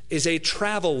a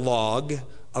travel log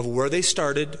of where they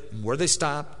started, where they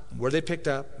stopped, where they picked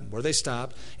up, where they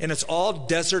stopped. And it's all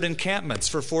desert encampments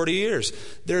for 40 years.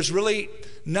 There's really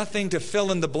nothing to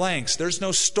fill in the blanks. There's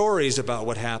no stories about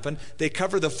what happened. They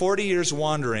cover the 40 years'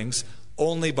 wanderings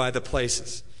only by the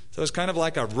places. So it's kind of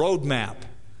like a road map.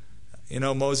 You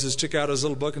know, Moses took out his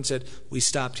little book and said, we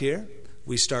stopped here,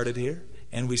 we started here,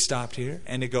 and we stopped here.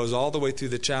 And it goes all the way through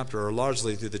the chapter, or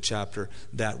largely through the chapter,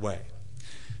 that way.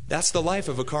 That's the life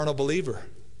of a carnal believer.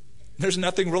 There's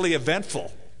nothing really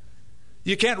eventful.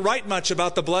 You can't write much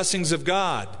about the blessings of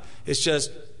God. It's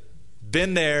just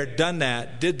been there, done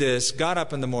that, did this, got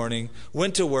up in the morning,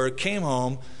 went to work, came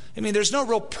home. I mean, there's no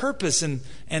real purpose and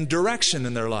direction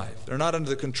in their life. They're not under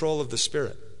the control of the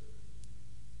Spirit.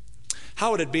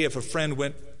 How would it be if a friend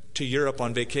went to Europe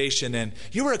on vacation and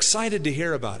you were excited to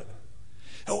hear about it?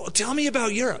 Oh, tell me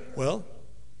about Europe. Well,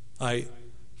 I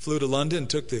flew to London,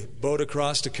 took the boat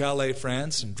across to Calais,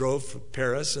 France, and drove from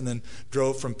Paris, and then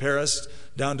drove from Paris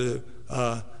down to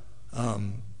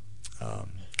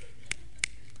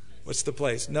what's the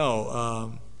place?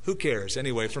 No, who cares?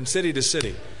 Anyway, from city to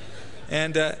city,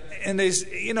 and they,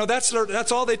 you know, that's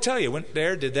all they tell you. Went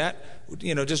there, did that,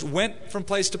 you know, just went from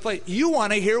place to place. You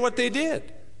want to hear what they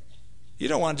did. You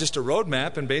don't want just a road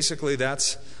map, and basically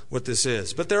that's what this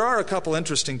is. But there are a couple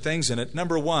interesting things in it.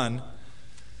 Number one,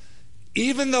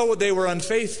 even though they were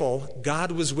unfaithful,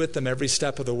 God was with them every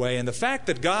step of the way. And the fact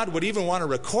that God would even want to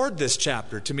record this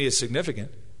chapter, to me, is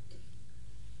significant.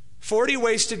 40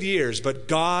 wasted years, but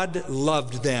God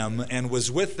loved them and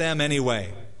was with them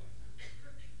anyway.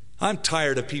 I'm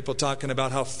tired of people talking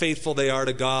about how faithful they are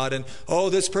to God and,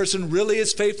 oh, this person really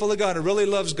is faithful to God and really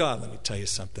loves God. Let me tell you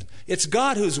something. It's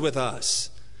God who's with us.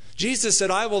 Jesus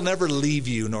said, I will never leave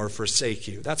you nor forsake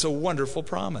you. That's a wonderful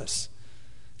promise.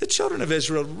 The children of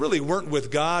Israel really weren't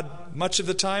with God much of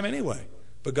the time anyway,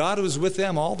 but God was with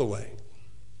them all the way.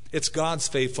 It's God's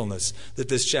faithfulness that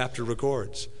this chapter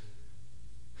records.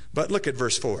 But look at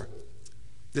verse 4.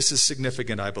 This is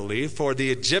significant, I believe. For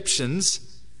the Egyptians,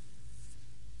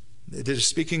 they're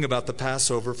speaking about the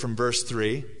Passover from verse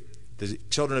 3. The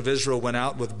children of Israel went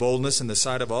out with boldness in the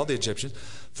sight of all the Egyptians.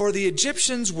 For the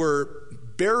Egyptians were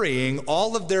burying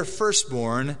all of their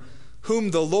firstborn,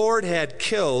 whom the Lord had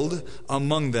killed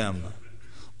among them.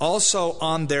 Also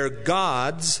on their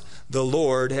gods the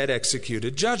Lord had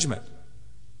executed judgment.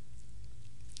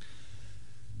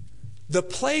 The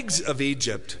plagues of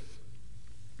Egypt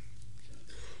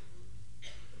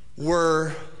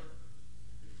were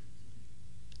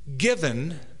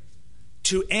given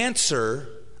to answer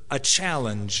a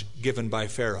challenge given by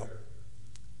Pharaoh.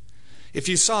 If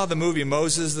you saw the movie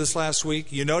Moses this last week,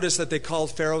 you notice that they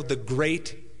called Pharaoh the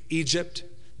Great Egypt.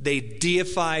 They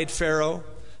deified Pharaoh.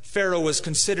 Pharaoh was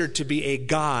considered to be a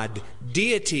god,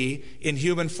 deity in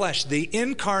human flesh, the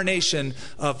incarnation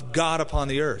of God upon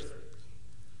the earth.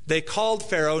 They called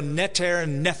Pharaoh Neter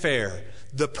Nefer,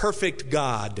 the perfect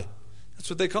God. That's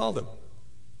what they called him.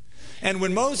 And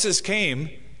when Moses came,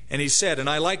 and he said, and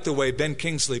I like the way Ben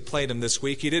Kingsley played him this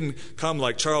week, he didn't come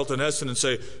like Charlton Heston and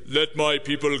say, let my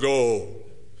people go.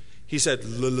 He said,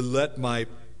 let my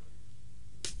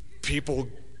people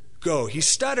go. He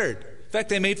stuttered. In fact,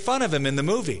 they made fun of him in the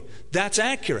movie. That's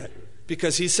accurate,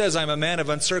 because he says, I'm a man of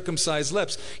uncircumcised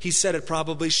lips. He said it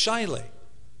probably shyly.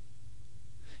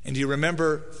 And you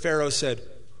remember Pharaoh said,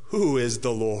 who is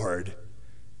the Lord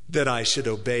that I should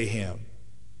obey him?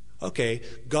 Okay,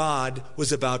 God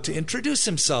was about to introduce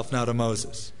himself now to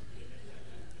Moses.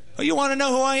 Oh, you want to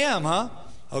know who I am, huh?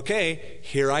 Okay,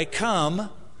 here I come.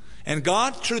 And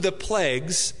God, through the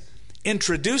plagues,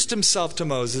 introduced himself to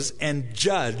Moses and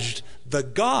judged the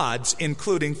gods,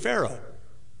 including Pharaoh.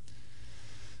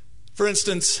 For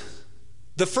instance,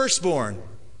 the firstborn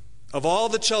of all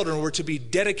the children were to be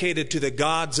dedicated to the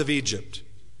gods of Egypt.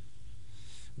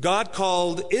 God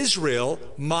called Israel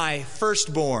my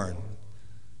firstborn.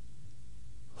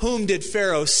 Whom did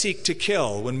Pharaoh seek to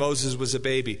kill when Moses was a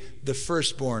baby? The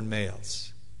firstborn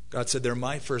males. God said, they're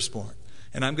my firstborn.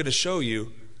 And I'm going to show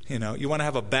you, you want to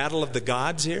have a battle of the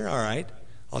gods here? All right.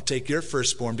 I'll take your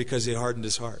firstborn because he hardened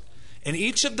his heart. And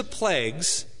each of the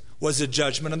plagues was a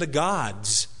judgment on the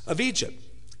gods of Egypt.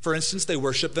 For instance, they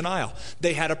worshiped the Nile.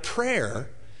 They had a prayer,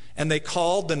 and they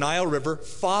called the Nile River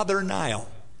Father Nile,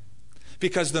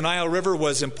 because the Nile River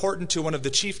was important to one of the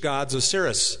chief gods,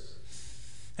 Osiris.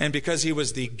 And because he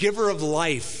was the giver of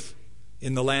life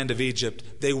in the land of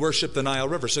Egypt, they worshiped the Nile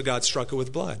River, so God struck it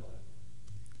with blood.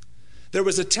 There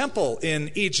was a temple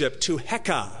in Egypt to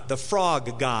Heka, the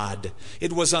frog god.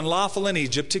 It was unlawful in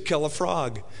Egypt to kill a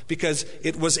frog because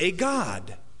it was a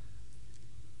god.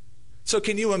 So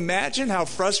can you imagine how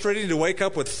frustrating to wake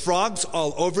up with frogs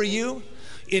all over you?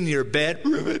 In your bed,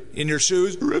 ribbit. In your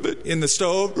shoes, ribbit. In the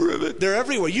stove, ribbit. They're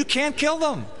everywhere. You can't kill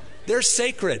them. They're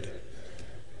sacred.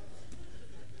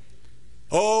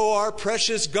 Oh, our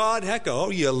precious God Heka. Oh,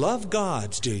 you love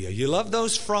gods, do you? You love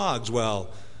those frogs. Well,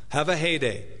 have a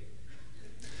heyday.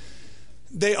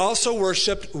 They also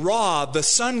worshipped Ra, the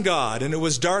sun god, and it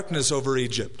was darkness over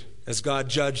Egypt as God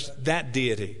judged that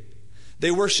deity.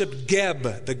 They worshipped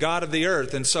Geb, the god of the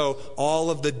earth, and so all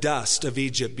of the dust of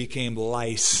Egypt became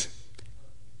lice.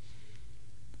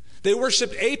 They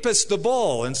worshipped Apis, the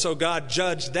bull, and so God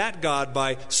judged that god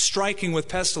by striking with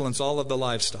pestilence all of the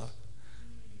livestock.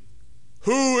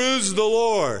 Who is the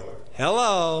Lord?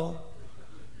 Hello.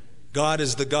 God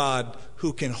is the God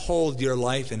who can hold your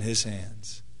life in his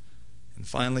hands. And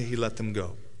finally, he let them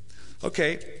go.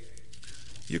 Okay,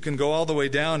 you can go all the way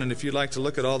down, and if you'd like to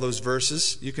look at all those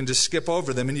verses, you can just skip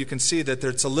over them, and you can see that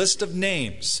it's a list of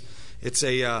names. It's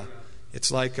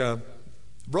like a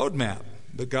road map,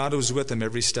 but God was with them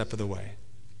every step of the way.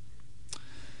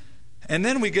 And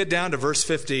then we get down to verse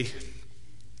 50,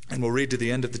 and we'll read to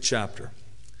the end of the chapter.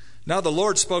 Now the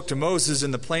Lord spoke to Moses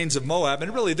in the plains of Moab,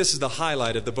 and really this is the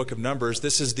highlight of the book of Numbers.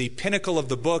 This is the pinnacle of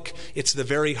the book. It's the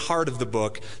very heart of the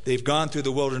book. They've gone through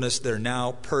the wilderness. They're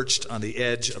now perched on the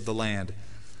edge of the land.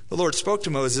 The Lord spoke to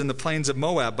Moses in the plains of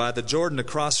Moab by the Jordan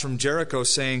across from Jericho,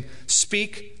 saying,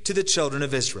 "Speak to the children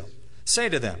of Israel. Say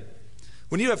to them,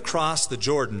 when you have crossed the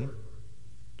Jordan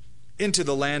into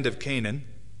the land of Canaan,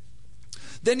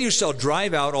 then you shall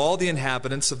drive out all the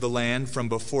inhabitants of the land from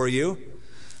before you.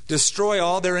 Destroy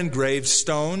all their engraved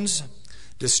stones,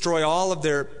 destroy all of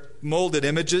their molded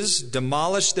images,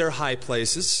 demolish their high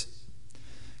places.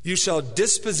 You shall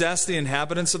dispossess the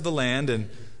inhabitants of the land and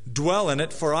dwell in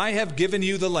it, for I have given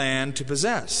you the land to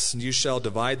possess. And you shall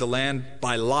divide the land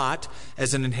by lot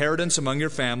as an inheritance among your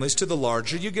families. To the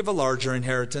larger you give a larger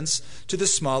inheritance, to the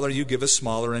smaller you give a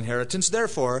smaller inheritance.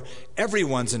 Therefore,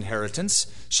 everyone's inheritance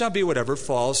shall be whatever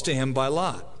falls to him by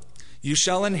lot. You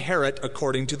shall inherit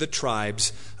according to the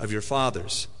tribes of your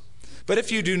fathers. But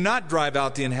if you do not drive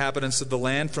out the inhabitants of the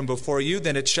land from before you,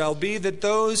 then it shall be that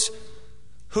those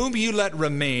whom you let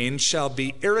remain shall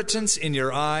be irritants in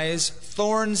your eyes,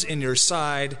 thorns in your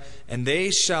side, and they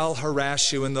shall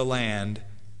harass you in the land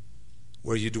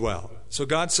where you dwell." So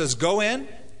God says, go in,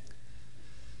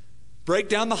 break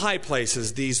down the high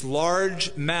places, these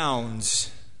large mounds.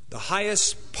 The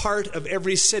highest part of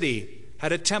every city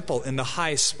had a temple in the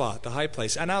high spot, the high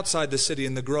place. And outside the city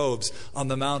in the groves on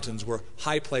the mountains were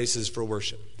high places for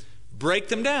worship. Break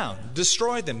them down,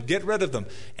 destroy them, get rid of them,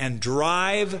 and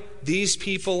drive these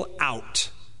people out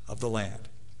of the land.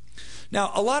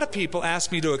 Now, a lot of people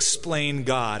ask me to explain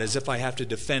God as if I have to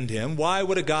defend him. Why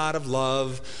would a God of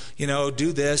love,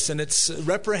 do this? And it's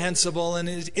reprehensible and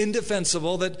it's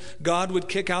indefensible that God would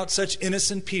kick out such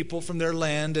innocent people from their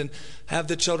land and have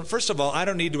the children. First of all, I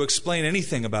don't need to explain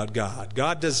anything about God.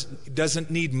 God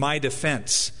doesn't need my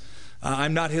defense.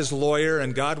 I'm not his lawyer,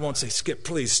 and God won't say, "Skip,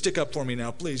 please, stick up for me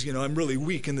now, please. I'm really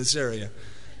weak in this area."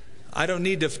 I don't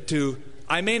need to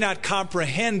I may not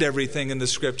comprehend everything in the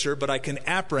Scripture, but I can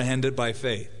apprehend it by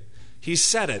faith. He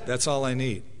said it. That's all I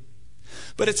need.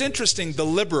 But it's interesting, the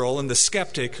liberal and the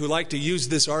skeptic who like to use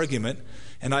this argument,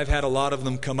 and I've had a lot of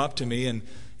them come up to me, and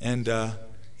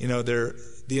they're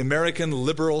the American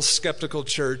liberal skeptical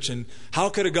church, and how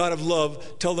could a God of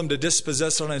love tell them to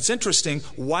dispossess their land? It's interesting,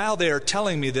 while they are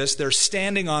telling me this, they're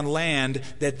standing on land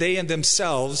that they and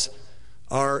themselves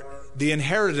are the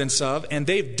inheritance of, and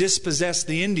they've dispossessed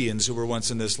the Indians who were once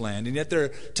in this land, and yet they're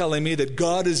telling me that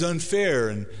God is unfair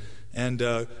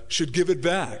and should give it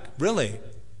back. Really?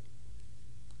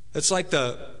 It's like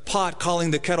the pot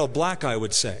calling the kettle black, I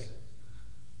would say.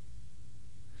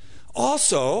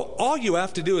 Also, all you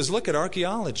have to do is look at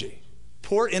archaeology.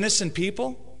 Poor innocent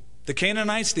people, the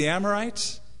Canaanites, the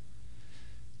Amorites.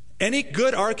 Any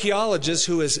good archaeologist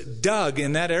who has dug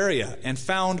in that area and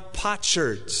found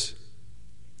potsherds,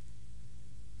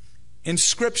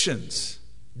 inscriptions,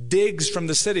 digs from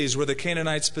the cities where the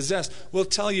Canaanites possessed will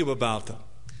tell you about them.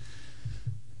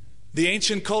 The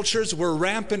ancient cultures were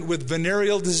rampant with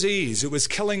venereal disease. It was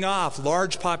killing off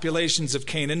large populations of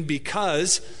Canaan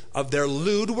because of their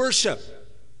lewd worship,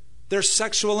 their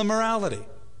sexual immorality.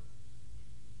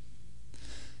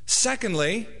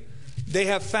 Secondly, they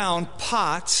have found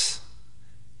pots,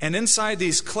 and inside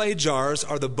these clay jars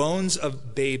are the bones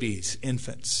of babies,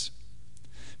 infants.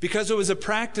 Because it was a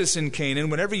practice in Canaan,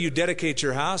 whenever you dedicate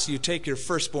your house, you take your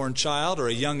firstborn child or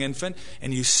a young infant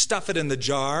and you stuff it in the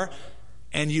jar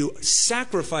and you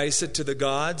sacrifice it to the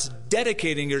gods,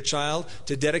 dedicating your child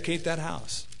to dedicate that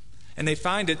house. And they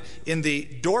find it in the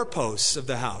doorposts of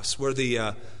the house, where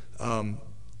the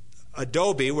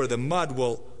adobe, where the mud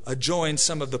will adjoin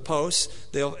some of the posts,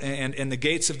 and in the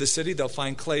gates of the city, they'll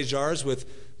find clay jars with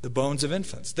the bones of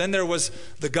infants. Then there was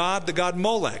the god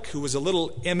Molech, who was a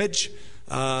little image,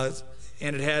 and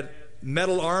it had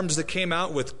metal arms that came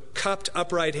out with cupped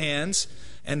upright hands.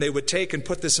 And they would take and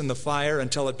put this in the fire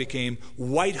until it became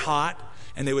white hot.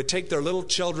 And they would take their little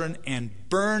children and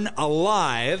burn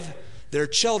alive their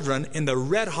children in the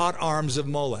red hot arms of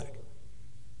Molech.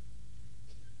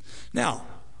 Now,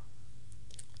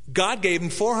 God gave him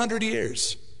 400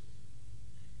 years.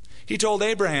 He told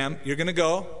Abraham, you're going to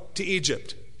go to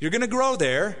Egypt. You're going to grow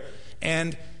there,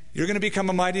 and you're going to become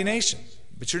a mighty nation.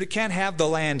 But you can't have the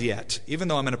land yet, even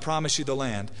though I'm going to promise you the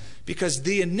land, because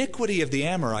the iniquity of the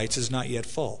Amorites is not yet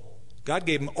full. God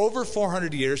gave them over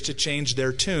 400 years to change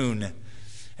their tune,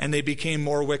 and they became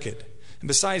more wicked. And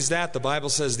besides that, the Bible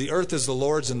says the earth is the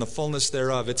Lord's and the fullness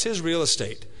thereof. It's his real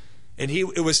estate. And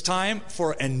it was time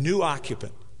for a new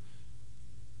occupant.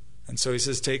 And so he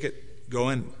says, take it, go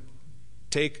and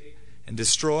take and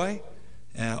destroy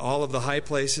all of the high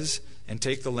places and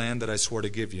take the land that I swore to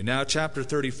give you. Now, chapter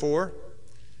 34.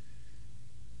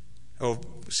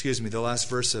 The last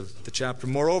verse of the chapter.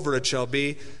 Moreover, it shall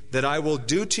be that I will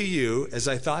do to you as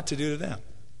I thought to do to them.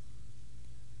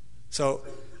 So,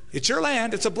 it's your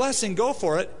land. It's a blessing. Go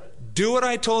for it. Do what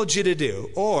I told you to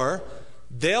do. Or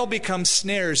they'll become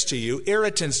snares to you,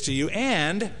 irritants to you,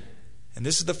 and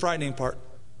this is the frightening part,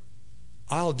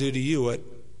 I'll do to you what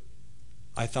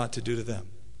I thought to do to them.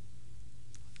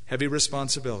 Heavy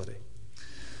responsibility.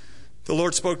 The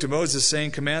Lord spoke to Moses,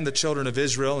 saying, command the children of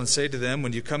Israel and say to them,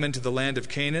 when you come into the land of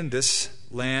Canaan, this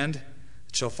land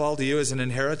shall fall to you as an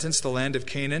inheritance, the land of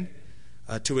Canaan,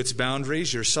 to its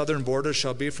boundaries. Your southern border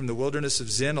shall be from the wilderness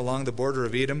of Zin along the border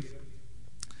of Edom.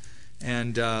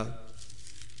 And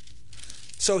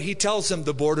so he tells them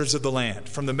the borders of the land,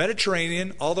 from the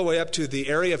Mediterranean all the way up to the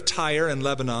area of Tyre in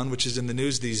Lebanon, which is in the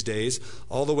news these days,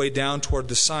 all the way down toward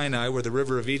the Sinai, where the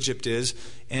river of Egypt is,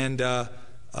 and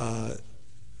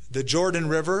the Jordan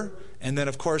River, and then,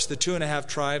 of course, the 2.5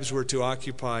 tribes were to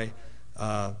occupy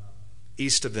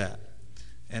east of that.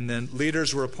 And then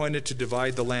leaders were appointed to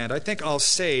divide the land. I think I'll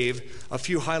save a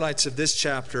few highlights of this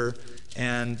chapter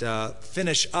and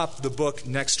finish up the book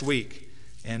next week.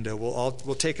 And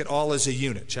we'll take it all as a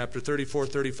unit, chapter 34,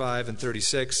 35, and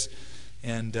 36,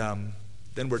 and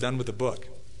then we're done with the book.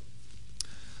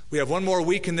 We have one more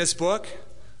week in this book.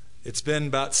 It's been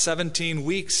about 17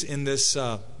 weeks in this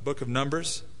book of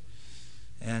Numbers.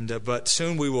 But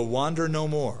soon we will wander no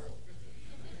more.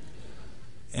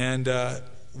 And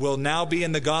we'll now be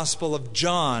in the Gospel of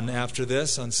John after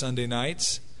this on Sunday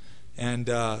nights. And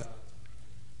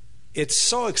it's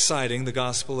so exciting, the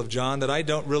Gospel of John, that I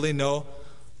don't really know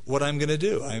what I'm going to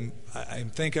do. I'm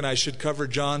thinking I should cover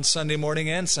John Sunday morning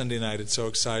and Sunday night. It's so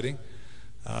exciting.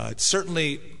 It's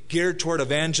certainly geared toward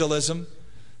evangelism,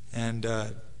 and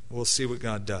we'll see what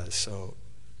God does. So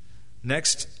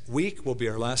next week will be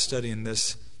our last study in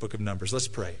this book of Numbers. Let's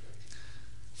pray.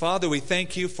 Father, we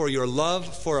thank you for your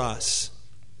love for us.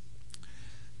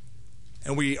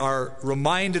 And we are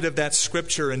reminded of that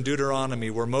scripture in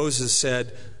Deuteronomy where Moses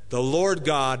said, the Lord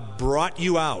God brought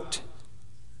you out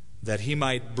that he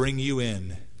might bring you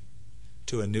in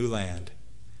to a new land.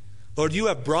 Lord, you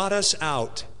have brought us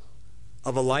out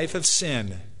of a life of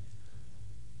sin,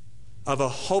 of a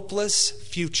hopeless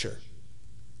future,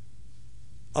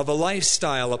 of a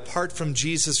lifestyle apart from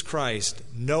Jesus Christ,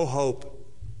 no hope.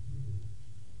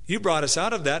 You brought us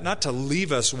out of that not to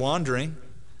leave us wandering,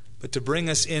 but to bring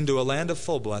us into a land of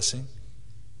full blessing.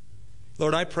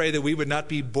 Lord, I pray that we would not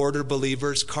be border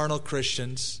believers, carnal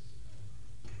Christians,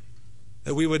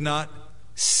 that we would not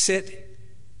sit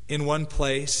in one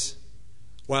place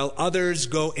while others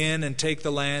go in and take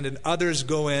the land and others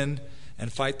go in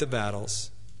and fight the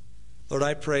battles. Lord,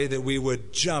 I pray that we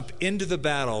would jump into the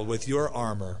battle with your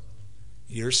armor,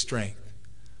 your strength,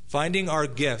 finding our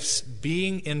gifts,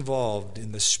 being involved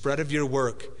in the spread of your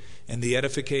work and the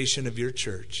edification of your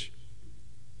church,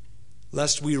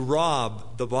 lest we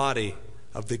rob the body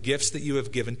of the gifts that you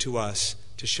have given to us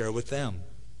to share with them.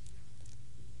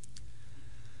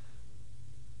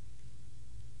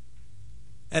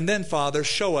 And then, Father,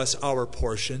 show us our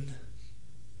portion,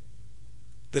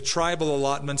 the tribal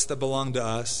allotments that belong to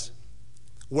us,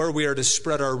 where we are to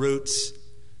spread our roots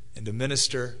and to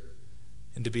minister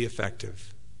and to be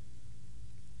effective.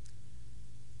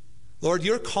 Lord,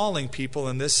 you're calling people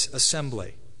in this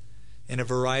assembly in a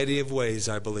variety of ways,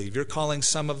 I believe. You're calling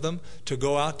some of them to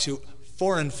go out to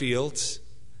foreign fields,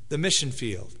 the mission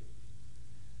field.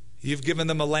 You've given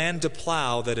them a land to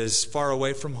plow that is far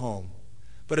away from home.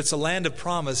 But it's a land of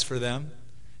promise for them.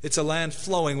 It's a land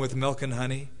flowing with milk and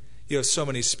honey. You have so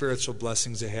many spiritual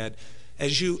blessings ahead.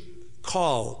 As you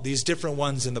call these different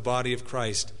ones in the body of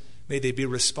Christ, may they be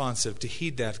responsive to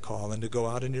heed that call and to go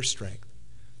out in your strength.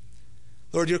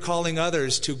 Lord, you're calling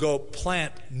others to go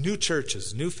plant new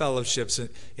churches, new fellowships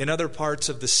in other parts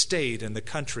of the state and the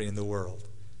country and the world.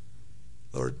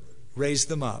 Lord, raise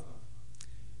them up.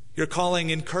 You're calling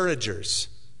encouragers.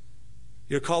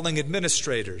 You're calling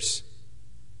administrators.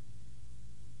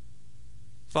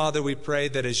 Father, we pray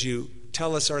that as you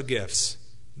tell us our gifts,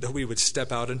 that we would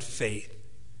step out in faith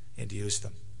and use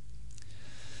them.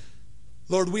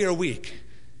 Lord, we are weak.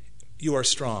 You are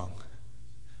strong.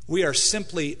 We are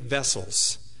simply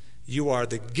vessels. You are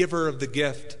the giver of the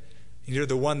gift, and you're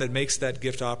the one that makes that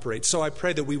gift operate. So I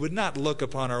pray that we would not look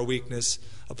upon our weakness,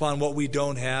 upon what we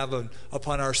don't have, and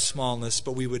upon our smallness,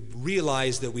 but we would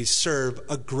realize that we serve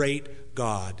a great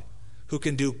God who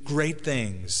can do great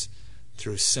things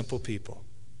through simple people.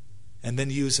 And then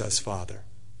use us, Father.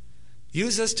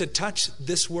 Use us to touch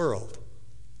this world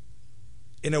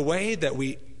in a way that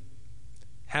we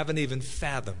haven't even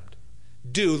fathomed.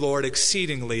 Do, Lord,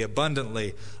 exceedingly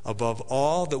abundantly above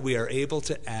all that we are able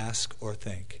to ask or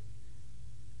think.